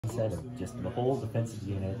mindset of just the whole defensive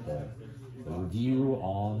unit, the review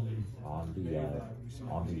on the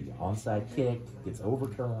onside kick gets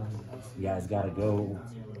overturned. You guys got to go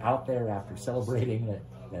out there after celebrating that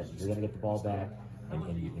you're going to get the ball back,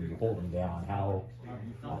 and you're holding down. How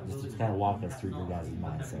just kind of walk us through your guys'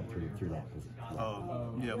 mindset through that.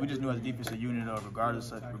 Yeah, we just knew as a defensive unit,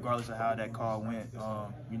 regardless of how that call went,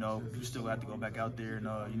 you know, we still have to go back out there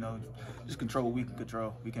and you know, just control what we can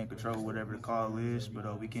control. We can't control whatever the call is,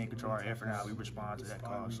 but we can't control our effort and how we respond to that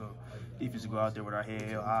call. So defense to go out there with our head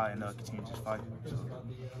held high and continue to just fight. So.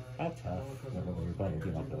 How tough, when you're playing a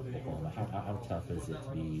team like Oklahoma, how tough is it to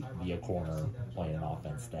be a corner playing an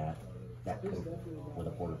offense that could, with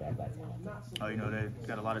a quarterback that's talented? You know, they've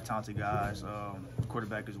got a lot of talented guys.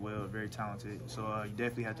 Quarterback as well, very talented. So you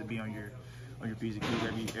definitely have to be on your P's and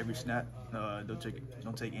Q's every snap.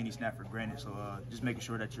 Don't take any snap for granted. So just making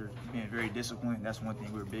sure that you're being very disciplined. That's one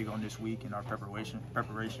thing we're big on this week in our preparation,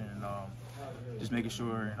 and just making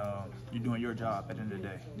sure you're doing your job at the end of the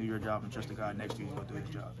day. Do your job and trust the guy next to you to go do his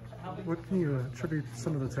job. What can you attribute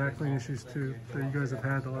some of the tackling issues to that you guys have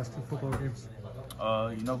had the last 2 football games?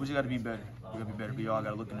 You know, we just got to be better. We got to be better. We all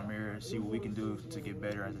got to look in the mirror and see what we can do to get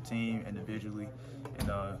better as a team, individually, and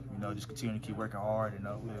you know, just continue to keep working hard, and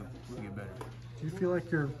we'll get better. Do you feel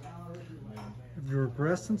like have you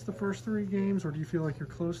regressed since the first 3 games, or do you feel like you're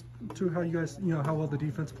close to how you guys, you know, how well the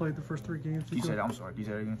defense played the first 3 games? I'm sorry. Can you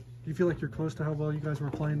say that again? Do you feel like you're close to how well you guys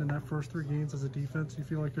were playing in that first 3 games as a defense? Do you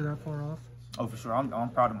feel like you're that far off? Oh, for sure. I'm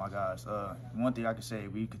proud of my guys. One thing I can say,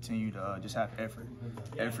 we continue to just have effort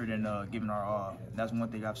and giving our all. That's one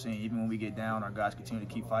thing I've seen. Even when we get down, our guys continue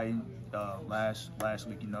to keep fighting. Last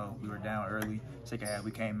week, you know, we were down early. Second half,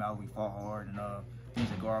 we came out, we fought hard, and things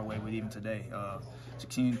that go our way with even today. To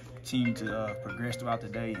continue to progress throughout the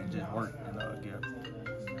day and just work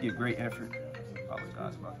and give great effort.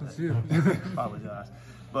 Apologize about that. That's you. Apologize.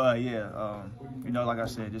 But yeah, you know, like I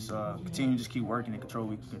said, just continue to just keep working and control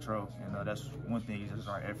what we can control, and that's one thing is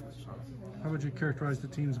our effort. So. How would you characterize the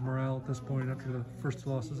team's morale at this point after the first 2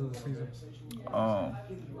 losses of the season?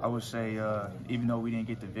 I would say even though we didn't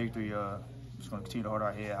get the victory, just going to continue to hold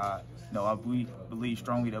our head high. No, we believe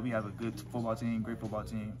strongly that we have a good football team, great football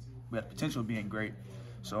team. We have potential of being great.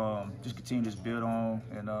 So just continue to just build on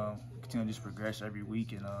and continue to just progress every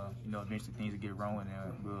week, and you know, eventually things will get rolling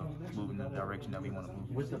and we'll move in the direction that we want to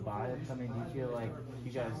move. With the bye coming, do you feel like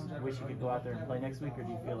you guys wish you could go out there and play next week, or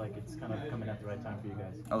do you feel like it's kind of coming at the right time for you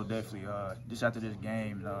guys? Oh, definitely. Just after this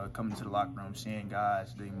game, coming to the locker room, seeing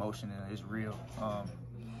guys, the emotion is real.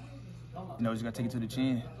 You know, just got to take it to the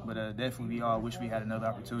chin. But definitely we all wish we had another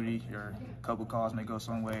opportunity, or a couple calls may go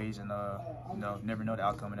some ways, and you know, never know the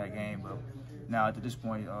outcome of that game. But now at this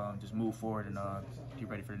point, just move forward and get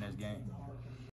ready for the next game.